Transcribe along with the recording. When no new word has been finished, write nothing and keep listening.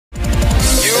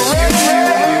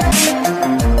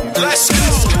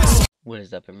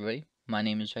is up, everybody? My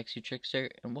name is ReXu Trikcster,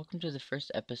 and welcome to the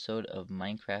first episode of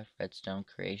Minecraft Redstone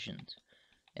Creations.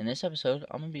 In this episode,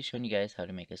 I'm going to be showing you guys how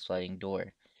to make a sliding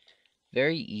door.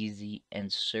 Very easy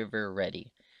and server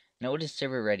ready. Now, what does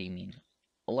server ready mean?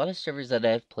 A lot of servers that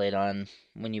I've played on,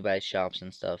 when you buy shops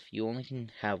and stuff, you only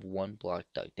can have one block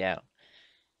dug down.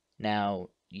 Now,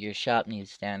 your shop needs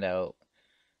to stand out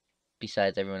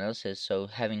besides everyone else's, so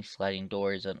having sliding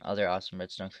doors on other awesome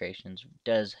redstone creations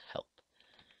does help.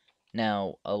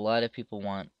 Now, a lot of people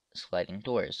want sliding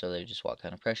doors, so they just walk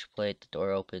on a pressure plate, the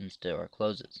door opens, the door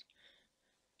closes.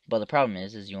 But the problem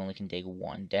is you only can dig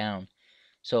one down.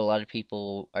 So a lot of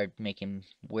people are making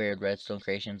weird redstone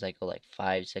creations that go like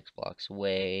 5-6 blocks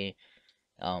away.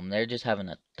 They're just having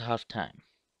a tough time.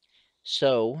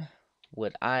 So,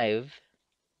 what I've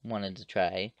wanted to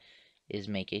try is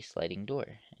make a sliding door,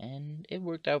 and it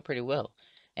worked out pretty well.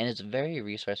 And it's very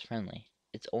resource friendly.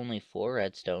 It's only 4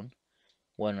 redstone,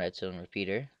 1 redstone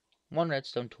repeater, 1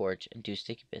 redstone torch, and 2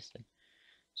 sticky piston.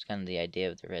 It's kind of the idea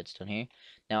of the redstone here.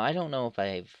 Now, I don't know if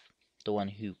I'm the one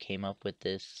who came up with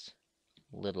this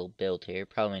little build here.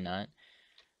 Probably not.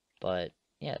 But,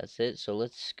 yeah, that's it. So,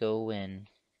 let's go and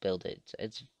build it.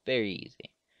 It's very easy.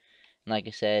 And like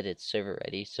I said, it's server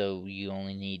ready, so you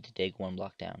only need to dig 1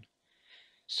 block down.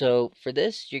 So, for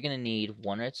this, you're going to need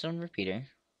 1 redstone repeater,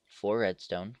 4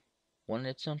 redstone, 1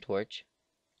 redstone torch,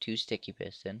 2 sticky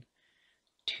piston,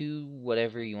 2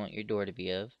 whatever you want your door to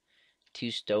be of, 2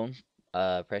 stone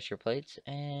pressure plates,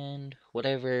 and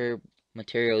whatever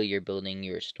material you're building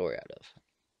your store out of.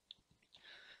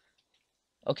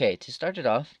 Okay, to start it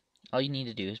off, all you need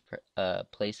to do is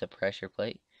place a pressure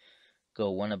plate,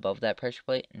 go one above that pressure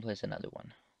plate, and place another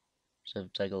one. So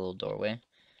it's like a little doorway.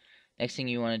 Next thing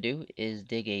you want to do is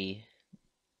dig a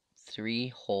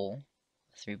 3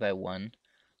 by 1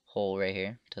 hole right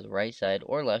here to the right side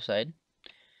or left side.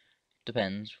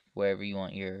 Depends wherever you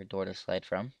want your door to slide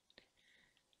from.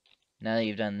 Now that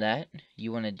you've done that,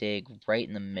 you want to dig right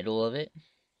in the middle of it.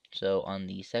 So on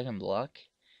the second block,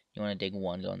 you want to dig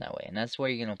 1 going that way. And that's where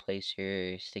you're going to place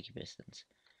your sticky pistons.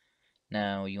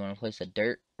 Now you want to place the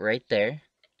dirt right there.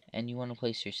 And you want to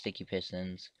place your sticky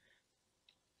pistons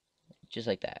just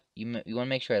like that. You want to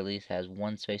make sure at least has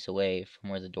 1 space away from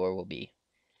where the door will be.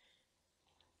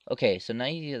 Okay, so now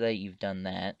that you've done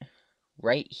that,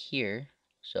 right here,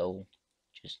 so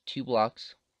just 2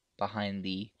 blocks behind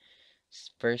the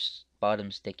first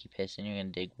bottom sticky piston, you're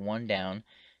going to dig 1 down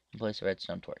and place a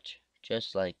redstone torch,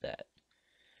 just like that.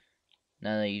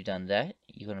 Now that you've done that,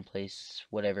 you're going to place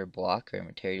whatever block or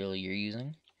material you're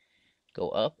using, go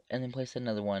up, and then place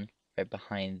another one right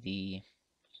behind the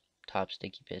top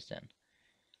sticky piston.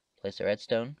 Place the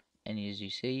redstone, and as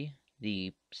you see,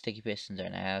 the sticky pistons are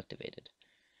now activated.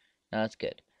 Now that's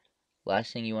good.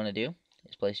 Last thing you want to do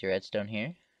is place your redstone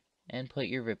here, and put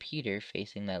your repeater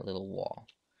facing that little wall.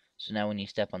 So now when you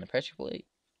step on the pressure plate,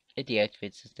 it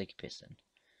deactivates the sticky piston.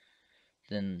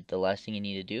 Then the last thing you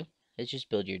need to do is just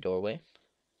build your doorway.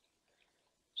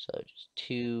 So just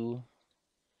 2,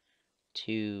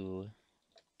 2,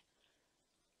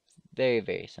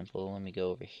 very simple. Let me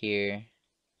go over here.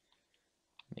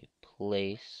 Let me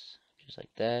place just like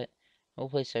that. We'll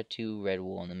place our 2 red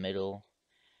wool in the middle.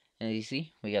 And as you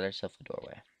see, we got ourselves a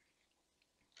doorway.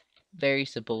 Very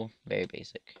simple, very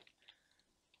basic.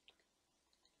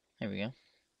 There we go.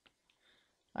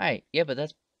 Alright, yeah, but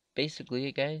that's basically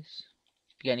it, guys.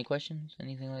 If you got any questions,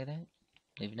 anything like that,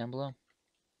 leave it down below.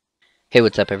 Hey,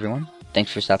 what's up, everyone?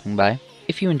 Thanks for stopping by.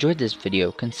 If you enjoyed this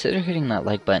video, consider hitting that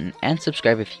like button and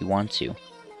subscribe if you want to.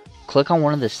 Click on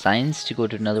one of the signs to go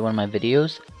to another one of my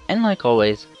videos, and like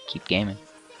always, keep gaming.